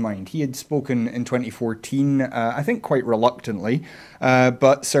changed his mind. He had spoken in 2014, I think quite reluctantly,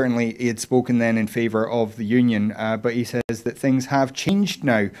 but certainly he had spoken then in favour of the union, but he says that things have changed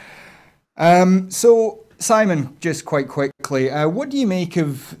now. So, Simon, just quite quickly, what do you make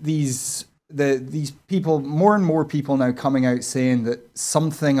of these people, more and more people now coming out saying that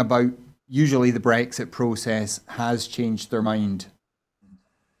something about usually the Brexit process has changed their mind?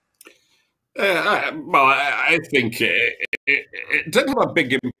 I think it did have a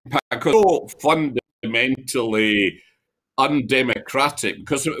big impact because it's so fundamentally undemocratic,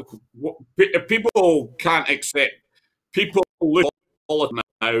 because people can't accept, people look at politics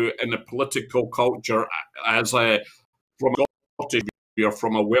now in the political culture as from a Scottish view or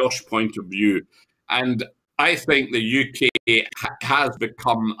from a Welsh point of view. And I think the UK has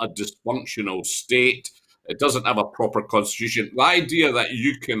become a dysfunctional state. It doesn't have a proper constitution. The idea that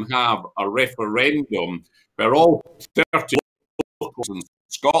you can have a referendum where all 30 locals in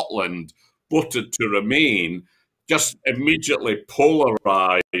Scotland voted to remain just immediately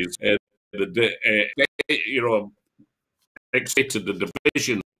polarised excited the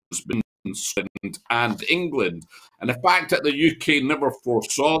divisions between Scotland and England. And the fact that the UK never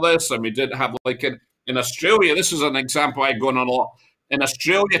foresaw this, and we did have, like in Australia, this is an example I go on a lot. In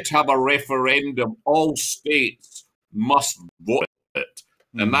Australia, to have a referendum, all states must vote it.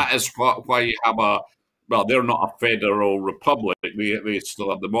 And that is why you have well, they're not a federal republic. They still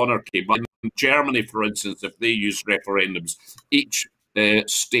have the monarchy. But in Germany, for instance, if they use referendums, each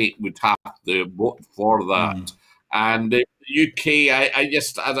state would have to vote for that. And the UK, I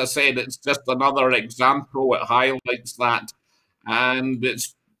just, as I said, it's just another example. It highlights that. And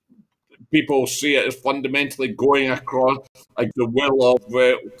it's people see it as fundamentally going across like the will of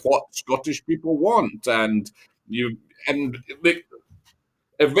what Scottish people want, and the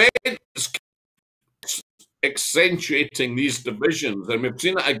events accentuating these divisions. And we've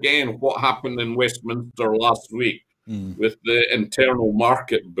seen it again, what happened in Westminster last week with the Internal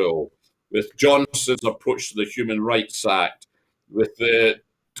Market Bill, with Johnson's approach to the Human Rights Act, with the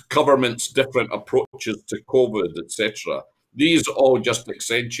government's different approaches to COVID, etc. These all just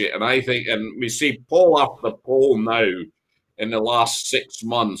accentuate, and I think, and we see poll after poll now in the last 6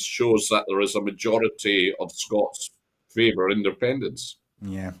 months shows that there is a majority of Scots favour independence.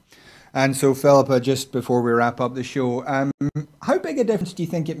 Yeah. And so, Philippa, just before we wrap up the show, how big a difference do you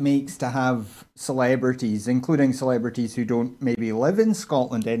think it makes to have celebrities, including celebrities who don't maybe live in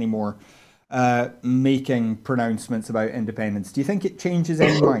Scotland anymore, making pronouncements about independence? Do you think it changes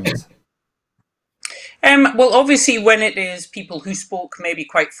any minds? Well, obviously, when it is people who spoke maybe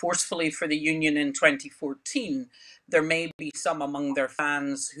quite forcefully for the union in 2014, there may be some among their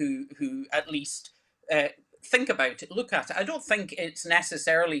fans who at least uh, think about it, look at it. I don't think it's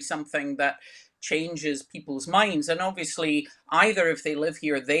necessarily something that changes people's minds. And obviously, either if they live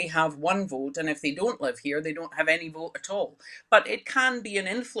here, they have one vote, and if they don't live here, they don't have any vote at all. But it can be an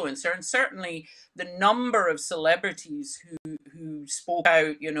influencer, and certainly the number of celebrities who spoke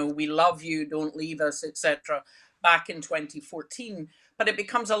out, you know, we love you, don't leave us, etc., back in 2014. But it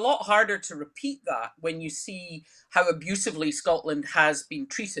becomes a lot harder to repeat that when you see how abusively Scotland has been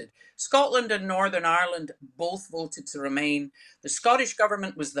treated. Scotland and Northern Ireland both voted to remain. The Scottish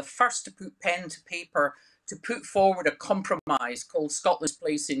government was the first to put pen to paper to put forward a compromise called Scotland's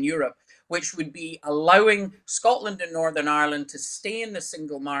Place in Europe, which would be allowing Scotland and Northern Ireland to stay in the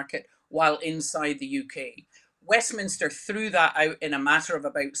single market while inside the UK. Westminster threw that out in a matter of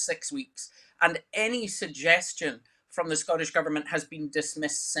about 6 weeks, and any suggestion from the Scottish government has been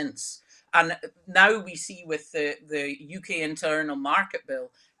dismissed since. And now we see with the UK Internal Market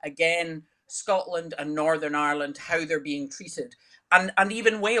Bill, again, Scotland and Northern Ireland, how they're being treated. And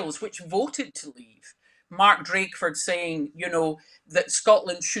even Wales, which voted to leave. Mark Drakeford saying, you know, that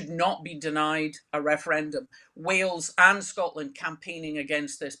Scotland should not be denied a referendum. Wales and Scotland campaigning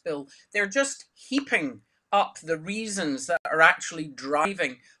against this bill. They're just heaping up the reasons that are actually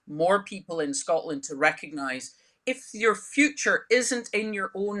driving more people in Scotland to recognise if your future isn't in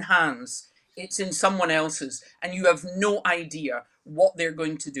your own hands, it's in someone else's, and you have no idea what they're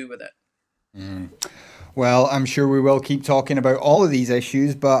going to do with it. Well, I'm sure we will keep talking about all of these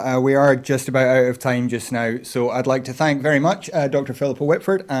issues, but we are just about out of time just now. So I'd like to thank very much Dr. Philippa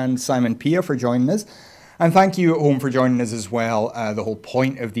Whitford and Simon Pia for joining us. And thank you at home for joining us as well. The whole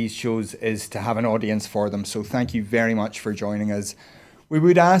point of these shows is to have an audience for them. So thank you very much for joining us. We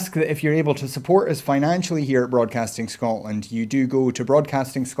would ask that if you're able to support us financially here at Broadcasting Scotland, you do go to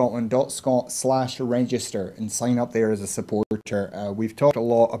broadcastingscotland.scot/register and sign up there as a supporter. We've talked a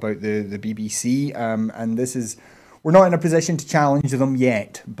lot about the BBC, and this is, we're not in a position to challenge them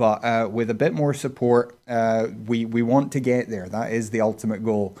yet, but with a bit more support, we want to get there. That is the ultimate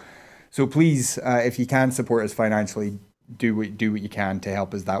goal. So please, if you can support us financially, do what you can to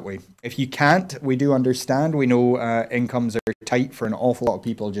help us that way. If you can't, we do understand. We know incomes are tight for an awful lot of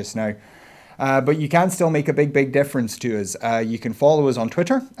people just now. But you can still make a big difference to us. You can follow us on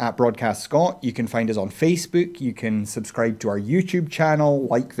Twitter at Broadcast Scot. You can find us on Facebook. You can subscribe to our YouTube channel,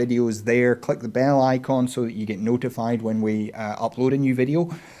 like videos there, click the bell icon so that you get notified when we upload a new video.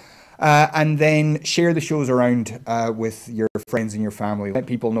 And then share the shows around with your friends and your family. Let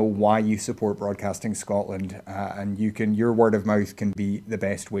people know why you support Broadcasting Scotland, and your word of mouth can be the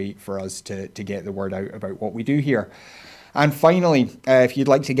best way for us to get the word out about what we do here. And finally, if you'd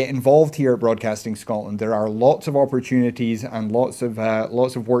like to get involved here at Broadcasting Scotland, there are lots of opportunities and lots of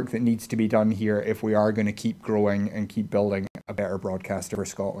work that needs to be done here if we are going to keep growing and keep building a better broadcaster for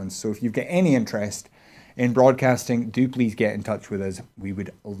Scotland. So if you've got any interest in broadcasting, do please get in touch with us. We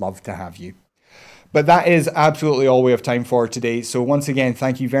would love to have you. But that is absolutely all we have time for today. So once again,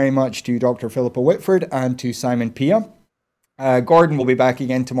 thank you very much to Dr. Philippa Whitford and to Simon Pia. Gordon will be back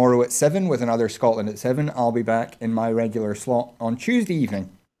again tomorrow at 7 with another Scotland at 7. I'll be back in my regular slot on Tuesday evening.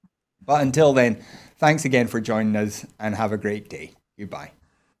 But until then, thanks again for joining us and have a great day. Goodbye.